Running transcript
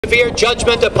severe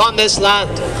judgment upon this land.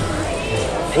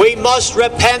 We must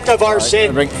repent of our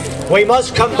sin. We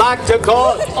must come back to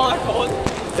God.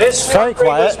 This country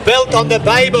was built on the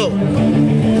Bible.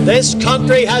 This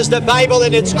country has the Bible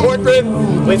in its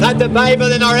courtroom. We've had the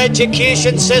Bible in our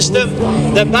education system.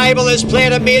 The Bible has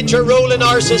played a major role in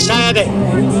our society.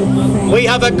 We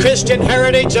have a Christian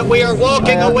heritage that we are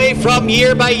walking away from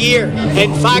year by year.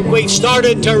 In fact, we've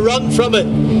started to run from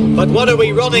it. But what are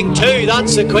we running to?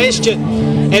 That's the question.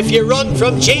 If you run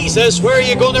from Jesus, where are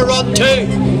you going to run to?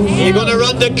 Are you going to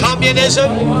run to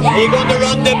communism? Are you going to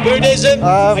run to Buddhism?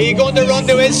 Are you going to run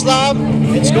to Islam?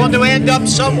 It's going to end up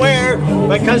somewhere,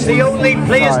 because the only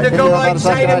place to go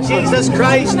outside of Jesus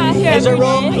Christ is a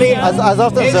wrong place.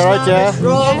 Islam is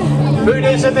wrong.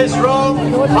 Buddhism is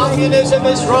wrong. Communism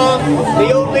is wrong.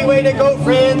 The only way to go,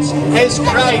 friends, is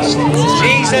Christ.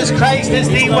 Jesus Christ is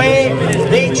the way,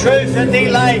 the truth, and the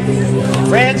life.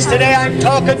 Friends, today I'm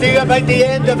talking to you about the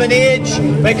end of an age,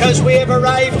 because we have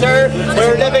arrived there.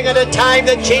 We're living at a time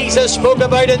that Jesus spoke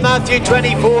about in Matthew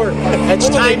 24. It's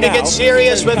time to get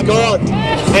serious with God.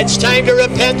 It's time to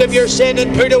repent of your sin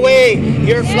and put away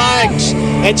your flags.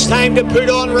 It's time to put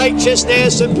on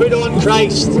righteousness and put on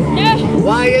Christ.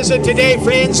 Why is it today,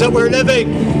 friends, that we're living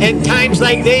in times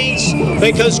like these?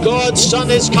 Because God's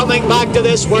Son is coming back to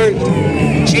this world.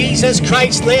 Jesus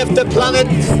Christ left the planet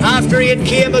after he had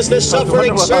came as the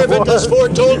suffering servant, as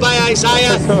foretold by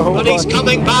Isaiah, but he's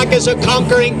coming back as a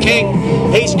conquering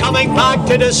king. He's coming back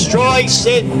to destroy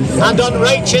sin and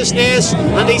unrighteousness,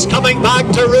 and he's coming back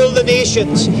to rule the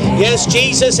nations. Yes,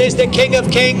 Jesus is the King of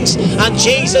Kings, and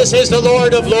Jesus is the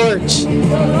Lord of Lords.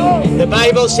 The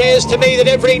Bible says to me that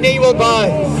every knee will bow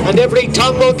and every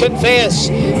tongue will confess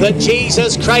that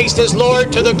Jesus Christ is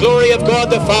Lord, to the glory of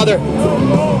God the Father.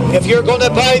 If you're going to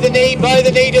bow the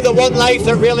knee to the one life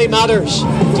that really matters.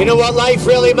 Do you know what life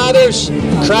really matters?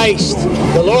 Christ.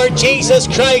 The Lord Jesus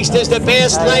Christ is the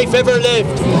best life ever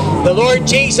lived. The Lord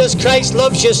Jesus Christ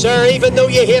loves you, sir. Even though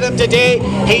you hate him today,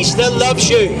 he still loves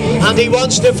you, and he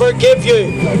wants to forgive you,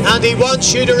 and he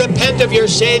wants you to repent of your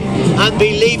sin and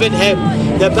believe in him.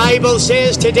 The Bible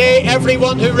says today,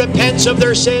 everyone who repents of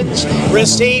their sins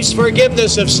receives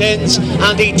forgiveness of sins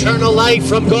and eternal life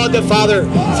from God the Father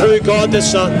through God the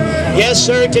Son. Yes,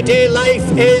 sir, today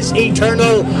life is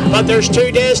eternal, but there's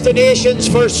two destinations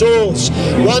for souls.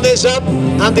 One is up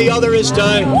and the other is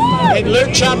down. In Luke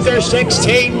chapter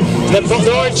 16, the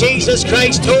Lord Jesus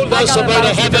Christ told us about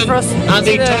a heaven, and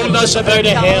he told us about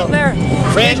a hell.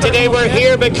 Friend, today we're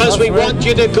here because we want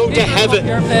you to go to heaven.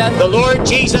 The Lord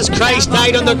Jesus Christ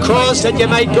died on the cross that you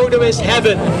might go to his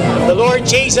heaven. The Lord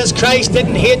Jesus Christ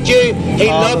didn't hate you, he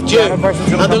loved you.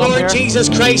 And the Lord Jesus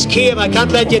Christ came. I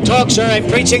can't let you talk, sir, I'm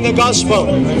preaching the gospel.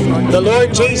 The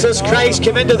Lord Jesus Christ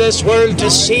came into this world to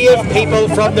save people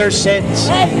from their sins.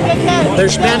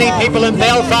 There's many people in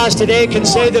Belfast today can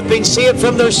say they've been saved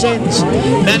from their sins.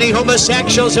 Many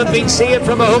homosexuals have been saved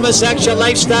from a homosexual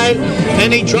lifestyle.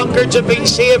 Many drunkards have been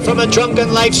saved from a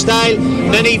drunken lifestyle.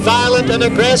 Many violent and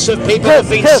aggressive people have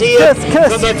been saved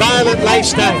from a violent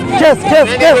lifestyle.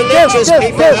 Many religious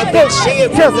people have been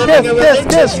saved from living a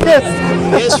religious life.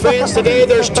 Yes, friends, today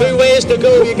there's two ways to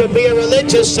go. You can be a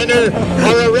religious sinner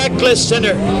or a reckless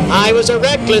sinner. I was a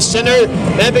reckless sinner.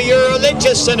 Maybe you're a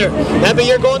religious sinner. Maybe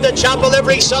you're going to chapel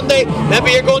every Sunday.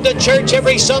 Maybe you're going to church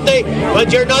every Sunday,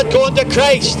 but you're not going to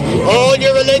Christ. All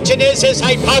your religion is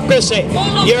hypocrisy.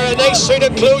 You're a nice suit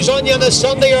of clothes on you on a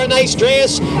Sunday or a nice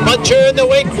dress, but during the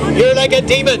week you're like a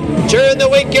demon. During the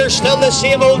week you're still the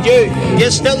same old you. You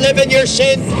still live in your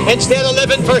sin instead of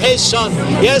living for his Son.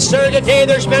 Yes, sir, today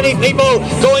there's many people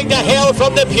going to hell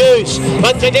from the pews.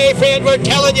 But today, friend, we're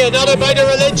telling you not about a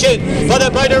religion, but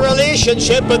about a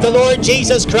relationship with the Lord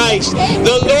Jesus Christ.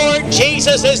 The Lord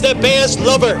Jesus is the best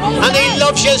lover, and he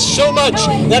loves you so much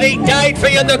that he died for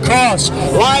you on the cross.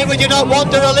 Why would you not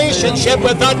want a relationship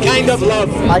with that kind of love?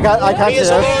 He is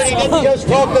the Lord. He didn't just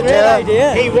walk the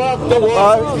talk, he walked the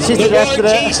walk. The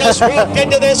Lord Jesus walked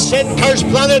into this sin-cursed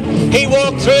planet. He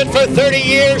walked through it for 30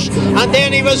 years, and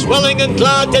then he was willing and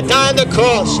glad to die on the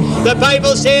cross. The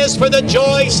Bible says, for the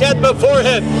joy set before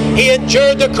him, he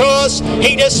endured the cross.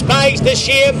 He despised the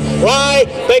shame. Why?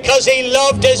 Because he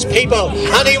loved his people,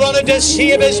 and he wanted to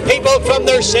save his people from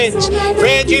their sins.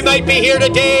 Friend, you might be here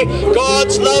today.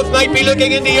 God's love might be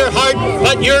looking into your heart,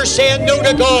 but you're saying no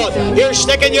to God. You're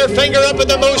sticking your finger up at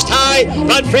the Most High,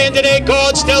 but friend, today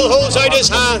God still holds out his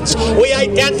hands. We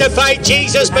identify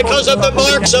Jesus because of the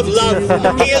marks of love.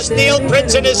 He has nail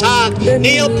prints in his hand,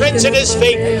 nail prints in his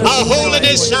feet, a hole in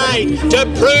his side, to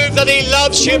prove that he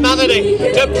loves humanity,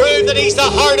 to prove that he's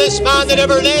the hardest man that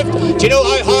ever lived. Do you know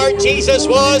how hard Jesus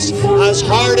was? As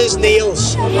hard as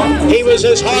nails. He was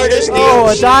as hard as nails. Oh,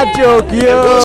 a dad joke, yeah.